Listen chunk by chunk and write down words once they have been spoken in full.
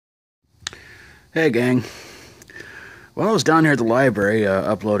Hey gang. While I was down here at the library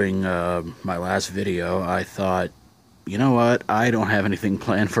uploading my last video, I thought, you know what? I don't have anything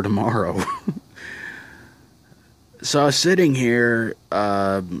planned for tomorrow. So I was sitting here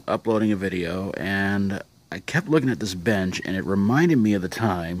uploading a video, and I kept looking at this bench, and it reminded me of the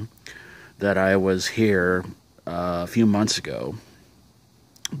time that I was here a few months ago,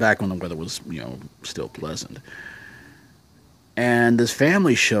 back when the weather was, still pleasant. And this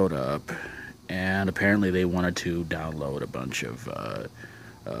family showed up, and apparently they wanted to download a bunch of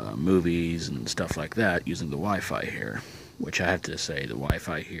movies and stuff like that using the Wi-Fi here. Which I have to say, the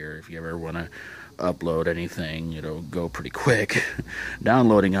Wi-Fi here, if you ever want to upload anything, it'll go pretty quick.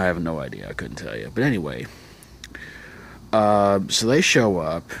 Downloading, I have no idea. I couldn't tell you. But anyway, so they show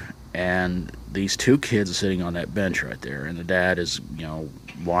up, and these two kids are sitting on that bench right there, and the dad is,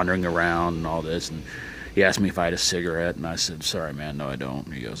 wandering around and all this, and he asked me if I had a cigarette, and I said, sorry, man, no, I don't.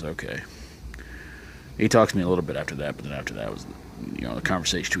 And he goes, okay. He talked to me a little bit after that, but then after that was, the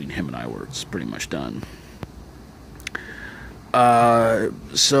conversation between him and I was pretty much done.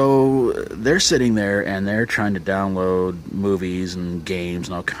 So they're sitting there, and they're trying to download movies and games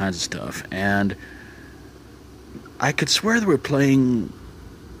and all kinds of stuff, and I could swear they were playing,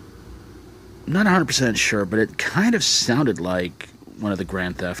 not 100% sure, but it kind of sounded like one of the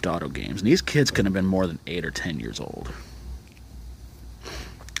Grand Theft Auto games, and these kids couldn't have been more than 8 or 10 years old.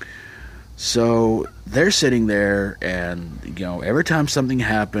 So they're sitting there, and every time something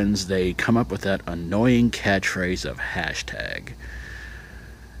happens, they come up with that annoying catchphrase of hashtag.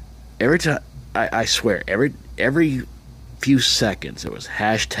 Every time, I swear, every few seconds, it was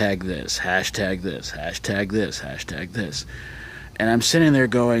hashtag this, hashtag this, hashtag this, hashtag this. And I'm sitting there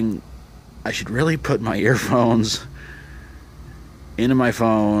going, I should really put my earphones into my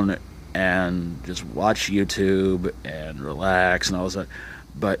phone and just watch YouTube and relax and all that.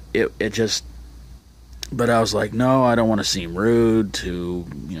 But but I was like, no, I don't want to seem rude to,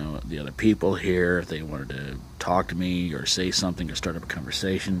 the other people here if they wanted to talk to me or say something or start up a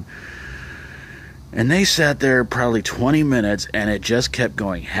conversation. And they sat there probably 20 minutes, and it just kept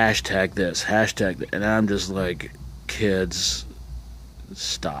going, hashtag this, hashtag that. And I'm just like, kids,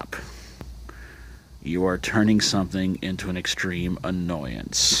 stop. You are turning something into an extreme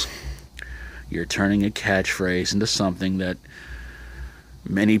annoyance. You're turning a catchphrase into something that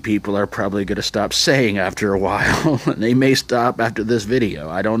many people are probably going to stop saying after a while. They may stop after this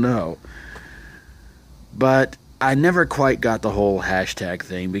video. I don't know. But I never quite got the whole hashtag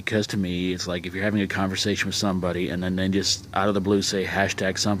thing, because to me, it's like if you're having a conversation with somebody and then they just out of the blue say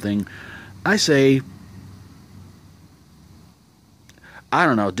hashtag something, I say, I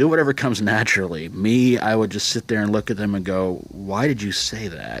don't know, do whatever comes naturally. Me, I would just sit there and look at them and go, why did you say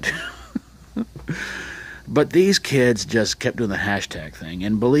that? But these kids just kept doing the hashtag thing.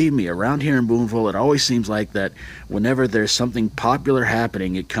 And believe me, around here in Boonville, it always seems like that whenever there's something popular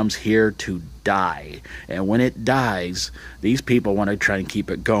happening, it comes here to die. And when it dies, these people want to try and keep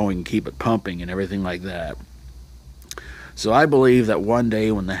it going, keep it pumping, and everything like that. So I believe that one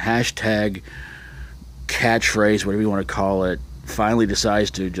day when the hashtag, catchphrase, whatever you want to call it, finally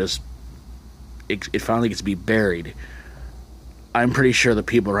decides to just, it finally gets to be buried, I'm pretty sure the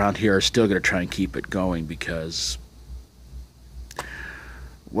people around here are still going to try and keep it going, because,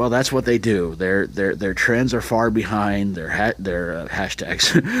 well, that's what they do. Their trends are far behind. Their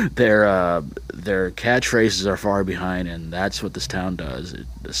hashtags, their catchphrases are far behind, and that's what this town does.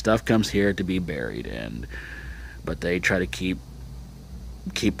 The stuff comes here to be buried, but they try to keep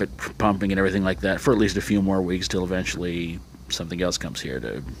it pumping and everything like that for at least a few more weeks till eventually something else comes here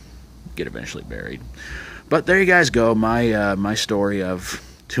to get eventually buried. But there you guys go, my story of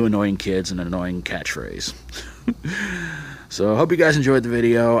two annoying kids and an annoying catchphrase. So I hope you guys enjoyed the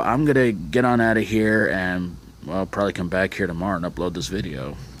video. I'm going to get on out of here, and I'll probably come back here tomorrow and upload this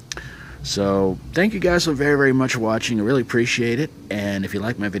video. So thank you guys so very, very much for watching. I really appreciate it. And if you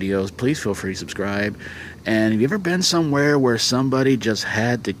like my videos, please feel free to subscribe. And have you ever been somewhere where somebody just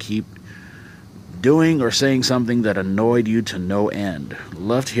had to keep doing or saying something that annoyed you to no end?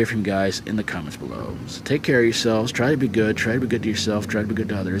 Love to hear from you guys in the comments below. So take care of yourselves. Try to be good. Try to be good to yourself. Try to be good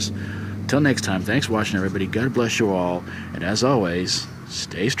to others. Until next time, thanks for watching, everybody. God bless you all. And as always,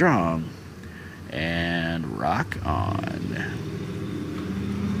 stay strong and rock on.